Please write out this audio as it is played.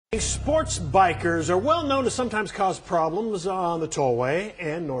Sports bikers are well known to sometimes cause problems on the Tollway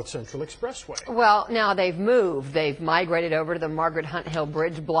and North Central Expressway. Well, now they've moved. They've migrated over to the Margaret Hunt Hill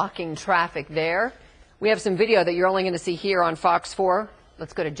Bridge, blocking traffic there. We have some video that you're only going to see here on Fox 4.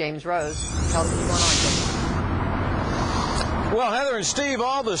 Let's go to James Rose. Tell us what's going on, James. Well, Heather and Steve,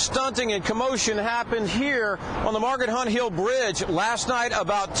 all the stunting and commotion happened here on the Margaret Hunt Hill Bridge last night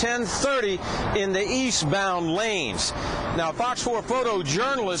about 10:30 in the eastbound lanes. Now, Fox 4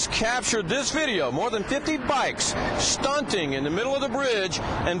 photojournalists captured this video. More than 50 bikes stunting in the middle of the bridge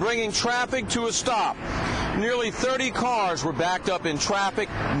and bringing traffic to a stop. Nearly 30 cars were backed up in traffic.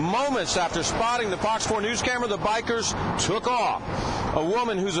 Moments after spotting the Fox 4 News camera, the bikers took off. A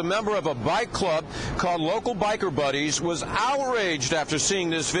woman who's a member of a bike club called Local Biker Buddies was outraged after seeing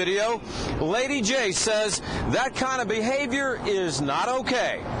this video. Lady J says that kind of behavior is not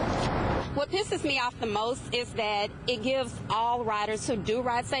okay. What pisses me off the most is that it gives all riders who do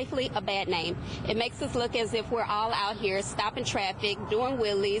ride safely a bad name. It makes us look as if we're all out here stopping traffic, doing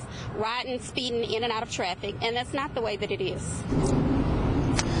wheelies, riding, speeding in and out of traffic, and that's not the way that it is.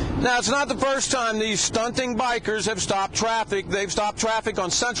 Now, it's not the first time these stunting bikers have stopped traffic. They've stopped traffic on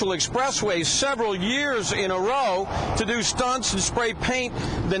Central Expressway several years in a row to do stunts and spray paint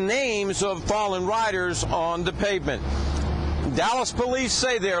the names of fallen riders on the pavement. Dallas police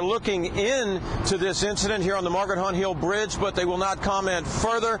say they're looking into this incident here on the Margaret Hunt Hill Bridge, but they will not comment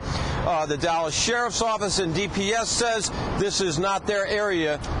further. The Dallas Sheriff's Office and DPS says this is not their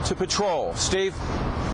area to patrol. Steve?